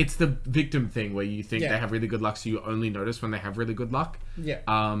 Yeah, it's the victim thing where you think Yeah. they have really good luck, so you only notice when they have really good luck. Yeah.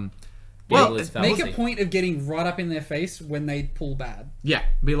 Well, Well, Make a point of getting right up in their face when they pull bad. yeah,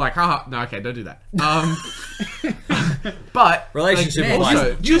 be like, haha, no, okay, don't do that. But Relationship Man, advice.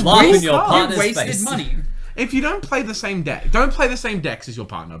 also, just Laugh in waste your cards. partner's You wasted face. money. If you don't play the same deck, don't play the same decks as your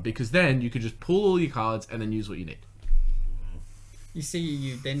partner, because then you could just pull all your cards and then use what you need. You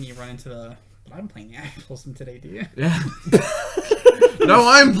see, then you run into the. But I'm playing the Eye Blossom today, do you? Yeah. No,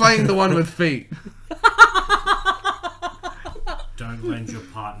 I'm playing the one with feet. Don't lend your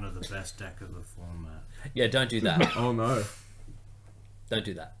partner the best deck of the format. Yeah, don't do that. Oh no. Don't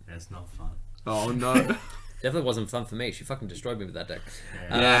do that. It's not fun. Oh no. Definitely wasn't fun for me. She fucking destroyed me with that deck.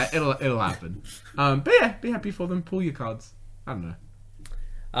 Yeah, it'll happen. But yeah, be happy for them. Pull your cards. I don't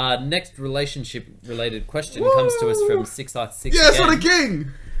know. Next relationship related question comes to us from 656 Yes, again. what a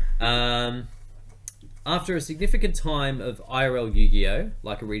king! After a significant time of IRL Yu-Gi-Oh,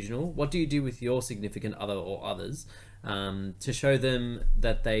 like a regional, what do you do with your significant other or others to show them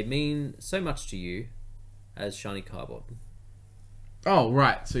that they mean so much to you as shiny cardboard? Oh,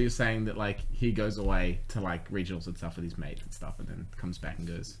 right. So you're saying that, like, he goes away to, like, regionals and stuff with his mate and stuff, and then comes back and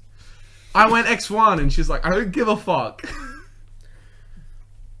goes, I went X1, and she's like, I don't give a fuck.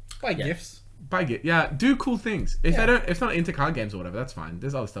 Buy Yeah. gifts. Bag it. Yeah, do cool things. If Yeah. they don't, if they're not into card games or whatever, that's fine.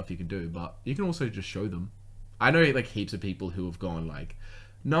 There's other stuff you can do, but you can also just show them. I know, like, heaps of people who have gone, like,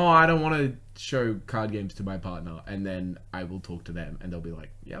 no, I don't want to show card games to my partner, and then I will talk to them, and they'll be like,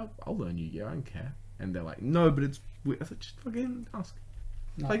 yeah, I'll learn Yu-Gi-Oh, I don't care. And they're like, no, but it's weird. I said, just fucking ask.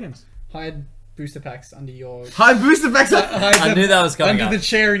 No. Play games. Hide booster packs under your... Hi, booster packs. Hide I them knew that was coming under up. the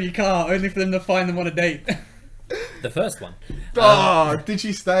chair in your car, only for them to find them on a date. The first one. Oh, did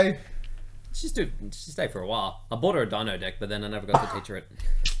she stay? She stayed for a while. I bought her a dino deck, but then I never got to teach her it.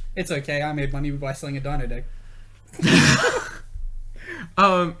 It's okay, I made money by selling a dino deck.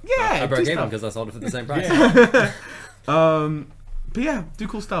 Yeah, I broke do even stuff. because I sold it for the same price. But yeah, do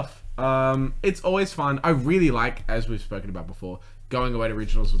cool stuff. It's always fun. I really like, as we've spoken about before, going away to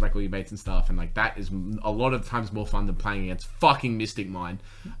regionals with like all your mates and stuff, and like that is a lot of times more fun than playing against fucking Mystic Mind.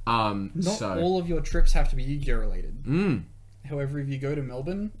 Not all of your trips have to be Yu-Gi-Oh related. However, if you go to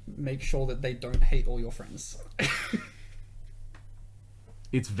Melbourne, make sure that they don't hate all your friends.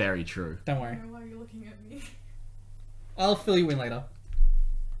 It's very true. Don't worry. Why are you looking at me? I'll fill you in later.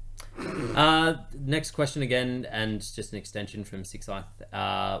 Next question again, and just an extension from Six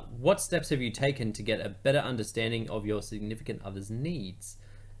Eye. What steps have you taken to get a better understanding of your significant other's needs?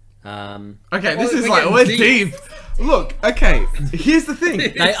 Okay, this we're is like, getting we're deep. deep. Look, okay, here's the thing.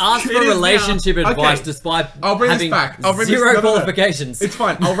 They asked for It is now. relationship advice Okay, despite I'll bring this having back. I'll bring this- zero no, no, no. qualifications. It's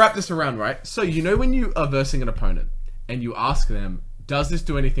fine. I'll wrap this around, right? So, you know when you are versing an opponent and you ask them, does this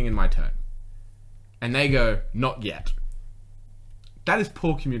do anything in my turn? And they go, not yet. That is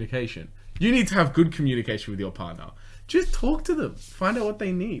poor communication. You need to have good communication with your partner. Just talk to them. Find out what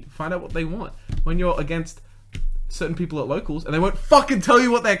they need. Find out what they want. When you're against certain people at locals and they won't fucking tell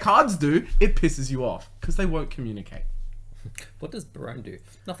you what their cards do, it pisses you off because they won't communicate. What does Barone do?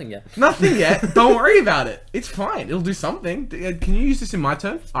 Nothing yet. Nothing yet. Don't worry about it. It's fine. It'll do something. Can you use this in my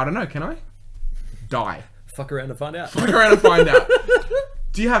turn? I don't know. Can I? Die. Fuck around and find out. Fuck around and find out.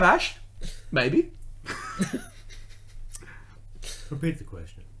 Do you have Ash? Maybe. Repeat the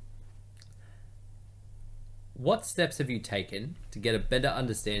question. What steps have you taken to get a better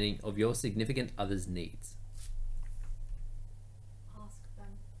understanding of your significant other's needs? Ask them.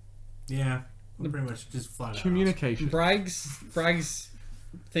 Yeah, pretty much just flat out. Communication. Bragg's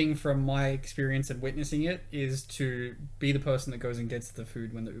thing from my experience and witnessing it is to be the person that goes and gets the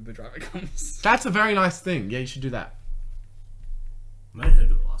food when the Uber driver comes. That's a very nice thing. Yeah, you should do that. I made her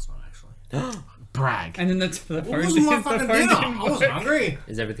do it last night, actually. Brag. And then the What phone was my the fucking phone dinner? didn't I was work. hungry.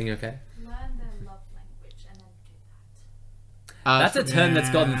 Is everything okay? Learn their love language and then do that. That's a term that's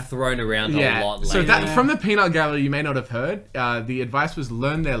gotten thrown around a lot lately. So that from the peanut gallery, you may not have heard. The advice was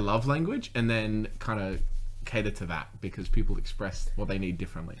learn their love language and then kind of cater to that because people express what they need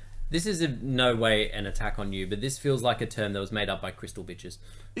differently. This is in no way an attack on you, but this feels like a term that was made up by crystal bitches.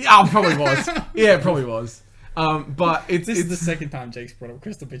 Yeah, it probably was. Yeah, it probably was. But This is it's the second time Jake's brought up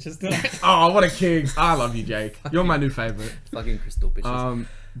Crystal Bitches tonight. oh, what a king! I love you, Jake. You're my new favorite. Fucking crystal bitches.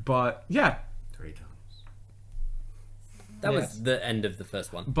 But yeah, 3 times. That yes. was the end of the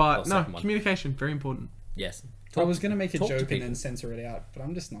first one. but Or no, second one. communication very important. Yes. I was going to make a talk to joke and people. then censor it out, but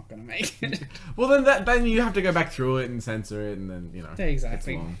I'm just not going to make it. Well, then you have to go back through it and censor it, and then you know. Yeah,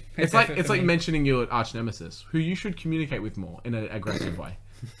 exactly. It's long. It's It's like effort for me. mentioning your arch nemesis, who you should communicate with more in an aggressive way.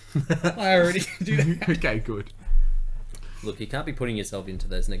 I already do that. Okay, good. Look, you can't be putting yourself into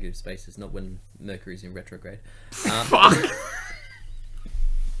those negative spaces, not when Mercury's in retrograde. Fuck.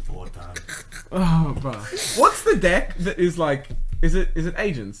 4 times. Oh, bro. What's the deck that is like? Is it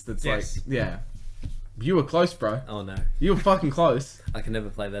agents? That's Yes. like, yeah. You were close, bro. Oh no, You were fucking close. I can never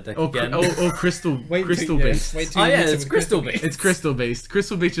play that deck Or, again. or Crystal Beast. Wait Oh, you yeah, mix it it's with Crystal Beast. It's Crystal Beast.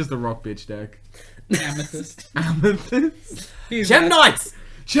 Crystal Beast is the rock bitch deck. Amethyst. Amethyst. Here's Gem that. Knights!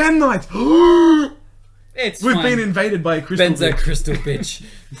 Gem Knight. It's We've fine. been invaded by a crystal Benzo bitch. crystal bitch.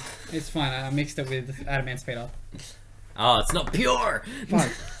 It's fine. I mixed it with Adamant Spader. Oh, it's not pure! Fuck.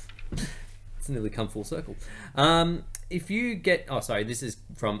 It's nearly come full circle. If you get... Oh, sorry, this is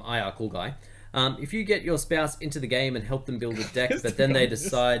from IR Cool Guy. If you get your spouse into the game and help them build a deck, but then they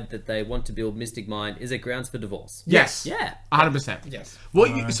decide that they want to build Mystic Mind, is it grounds for divorce? Yes. Yeah. 100%. Yes. What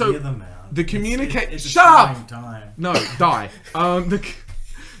Hear you, so them out. the communicate. It's a Shut up. trying time. No, die.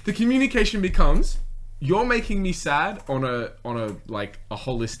 The communication becomes you're making me sad on a like a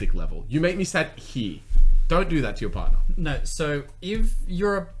holistic level. You make me sad here. Don't do that to your partner. No, so if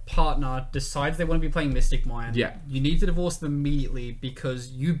your partner decides they want to be playing Mystic Mind, Yeah. you need to divorce them immediately because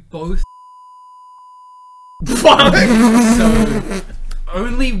you both. Fuck. So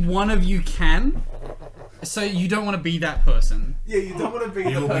only one of you can. So you don't want to be that person. Yeah, you don't want to be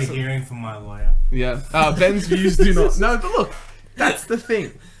You'll be hearing from my lawyer. Yeah. Ben's views do not. No, but look, that's the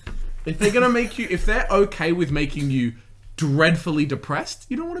thing. If they're gonna make you, if they're okay with making you dreadfully depressed,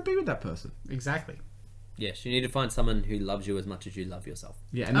 you don't want to be with that person. Exactly. Yes, you need to find someone who loves you as much as you love yourself.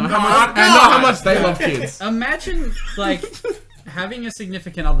 Yeah, and not how much they love kids. Imagine, like, having a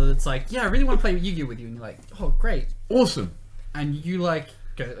significant other that's like, yeah, I really want to play Yu-Gi-Oh with you, and you're like, oh, great. Awesome. And you, like,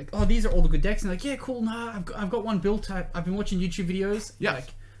 go, like, oh, these are all the good decks, and like, yeah, cool, nah, I've got one built, I've been watching YouTube videos. Yeah. Like,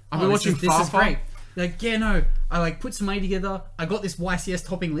 I've been watching this is Far. great. Like, yeah, no, I, like, put some money together, I got this YCS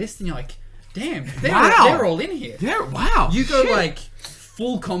topping list, and you're like, damn, they're all in here. Yeah, wow. You go, shit. like,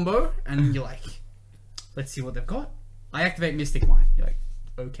 full combo, and you're like, let's see what they've got. I activate Mystic Mine. You're like,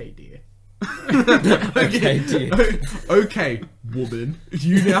 okay, dear. Okay, dear. Okay, woman.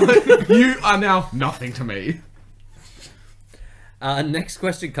 You are now nothing to me. Next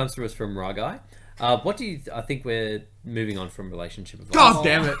question comes to us from Ragai. What do you... I think we're moving on from relationship advice. God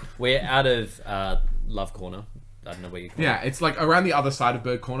damn it. We're out of Love Corner. I don't know where you call it. Yeah, it's like around the other side of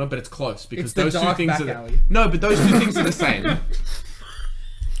Bird Corner, but it's close because It's the those two dark things back are alley. no, but those two things are the same.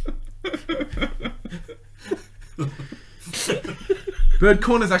 Bird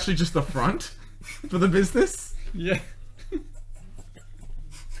Corner is actually just the front for the business. Yeah.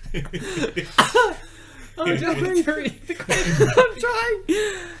 I'm trying.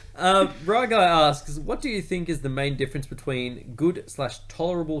 Ragai asks, what do you think is the main difference between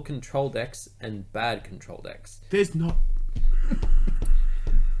good/tolerable control decks and bad control decks? There's not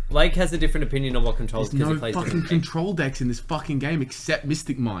Blake has a different opinion on what controls because no he plays fucking different games. control decks in this fucking game except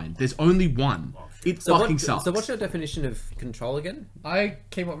Mystic Mine. There's only one. It fucking sucks. So what's your definition of control again? I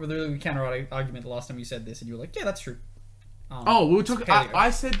came up with a really counter argument the last time you said this, and you were like, yeah, that's true. Oh, we were talking. Paleo. I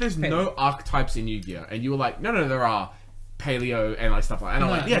said there's no archetypes in Yu-Gi-Oh, and you were like, no, there are paleo and like stuff like that. And I'm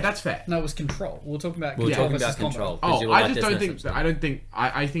like, yeah, that's fair. No, it was control. We were talking about We're control talking versus about control. combo. 'cause you were I like, just there's don't no think. such thing. I don't think.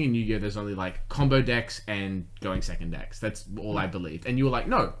 I think in Yu-Gi-Oh there's only like combo decks and going second decks. That's all I believed. And you were like,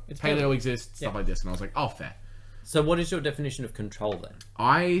 no, It's paleo paleo. exists, stuff Yeah. like this, and I was like, oh, fair. So what is your definition of control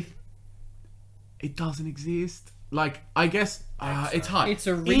then? It doesn't exist. Like, I guess it's hard. It's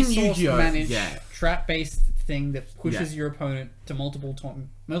a In resource Yu-Gi-Oh, managed, yeah. trap-based thing that pushes Yeah. your opponent to multiple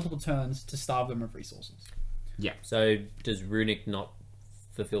turns to starve them of resources. Yeah. So does Runic not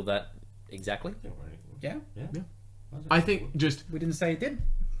fulfill that exactly? Yeah? I think just We didn't say it did.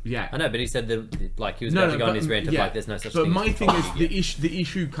 yeah. I know, but he said that like he was about to go on his rant of like there's no such But thing. my as thing control. is the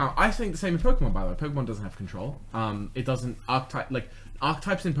issue can't. I think the same with Pokemon. By the way, Pokemon doesn't have control. It doesn't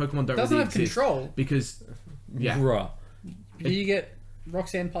archetypes in Pokemon don't Doesn't really have exist control. because Bruh. Do you get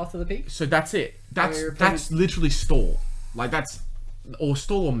Roxanne Path to the Peak? so that's it. That's your opponent- that's literally stall. Like that's or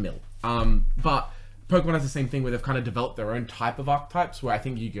stall or mill. But Pokemon has the same thing where they've kind of developed their own type of archetypes. Where I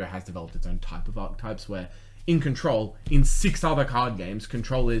think Yu-Gi-Oh has developed its own type of archetypes. Where in Control, in 6 other card games,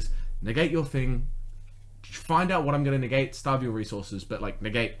 Control is negate your thing, find out what I'm going to negate, starve your resources, but like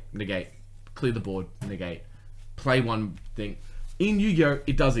negate, clear the board, negate, play one thing. In Yu-Gi-Oh,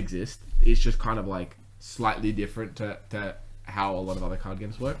 it does exist. It's just kind of like slightly different to how a lot of other card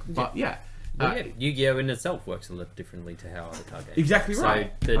games work. But yeah. Well, yeah, Yu-Gi-Oh in itself works a little differently to how other card games. Exactly so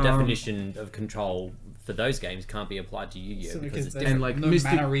right. the definition of control for those games can't be applied to Yu-Gi-Oh because it's there's different. And, like, no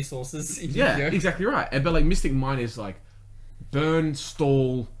Mystic- mana resources in Yeah, Yu-Gi-Oh. exactly right. But like Mystic Mine is like burn,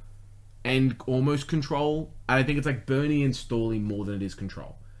 stall, and almost control. And I think it's like burning and stalling more than it is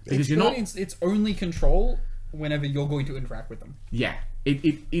control. Because you're not. It's only control whenever you're going to interact with them. Yeah.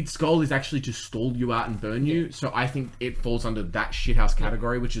 Its goal is actually to stall you out and burn you. So I think it falls under that shithouse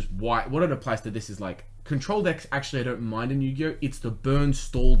category, which is why what it applies to this is like control decks. Actually, I don't mind in Yu-Gi-Oh. It's the burn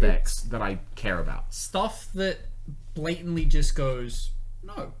stall decks that I care about. Stuff that blatantly just goes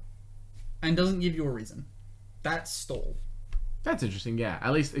no and doesn't give you a reason. That's stall. That's interesting. Yeah.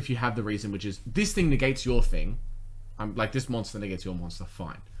 At least if you have the reason, which is this thing negates your thing. Like this monster negates your monster.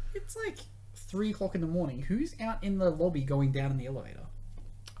 Fine. It's like 3 o'clock in the morning. Who's out in the lobby going down in the elevator?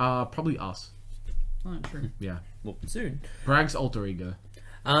 Probably us. Oh, true. Yeah. Well, soon. Bragg's alter ego.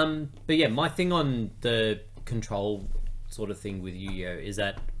 But yeah, my thing on the control sort of thing with Yu-Gi-Oh is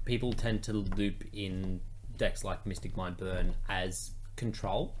that people tend to loop in decks like Mystic Mind Burn as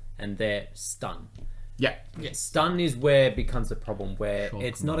control, and they're stun. Yeah. Stun is where it becomes a problem, where Shock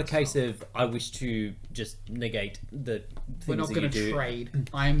it's not a case myself. of I wish to just negate the things We're not that going you to do. trade.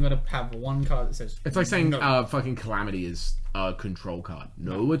 I'm going to have one card that says It's like saying no. fucking Calamity is a control card.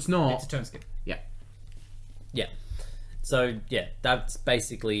 No, it's not. It's a turn skip. Yeah. Yeah. So yeah, that's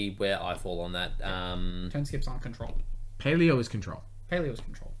basically where I fall on that. Turn skips aren't control. Paleo is control. Paleo is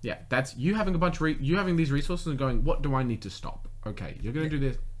control. Yeah, that's you having a bunch of you having these resources and going, what do I need to stop? Okay, you're gonna do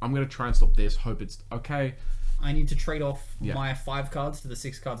this. I'm gonna try and stop this. Hope it's okay. I need to trade off Yeah. my 5 cards to the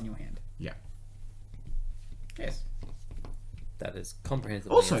 6 cards in your hand. Yeah. Yes. That is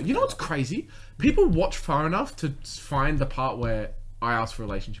comprehensive. Also, you know what's crazy? People watch far enough to find the part where I asked for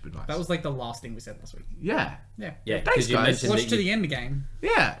relationship advice. That was like the last thing we said last week. Yeah. Yeah. Yeah, Thanks, because you guys. mentioned Watch that to you... the end game.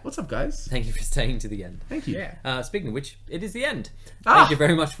 Yeah. What's up, guys? Thank you for staying to the end. Thank you. Yeah. Speaking of which, it is the end. Ah! Thank you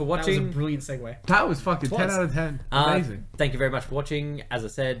very much for That was a watching. brilliant segue. That was fucking It 10 was. out of 10. Amazing. Thank you very much for watching. As I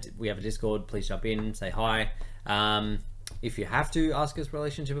said, we have a Discord. Please jump in, say hi. If you have to ask us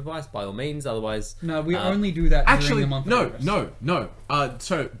relationship advice, by all means. Otherwise, No, we only do that during Actually, the month of no, August. no.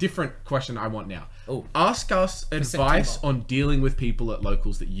 So, different question I want now. Oh. Ask us advice September. on dealing with people at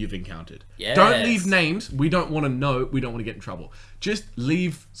locals that you've encountered. Yes. Don't leave names. We don't want to know. We don't want to get in trouble. Just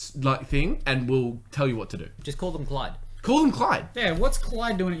leave like thing, and we'll tell you what to do. just call them Clyde. Call them Clyde. Yeah, what's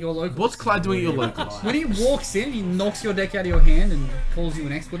Clyde doing at your local? What's Clyde doing at your locals? When he walks in, he knocks your deck out of your hand and calls you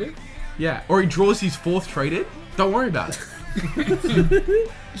an expletive. Yeah, or he draws his 4th traded. Don't worry about it.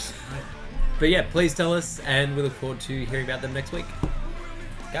 But yeah, please tell us, and we look forward to hearing about them next week.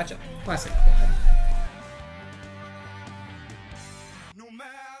 Gotcha. Classic Clyde.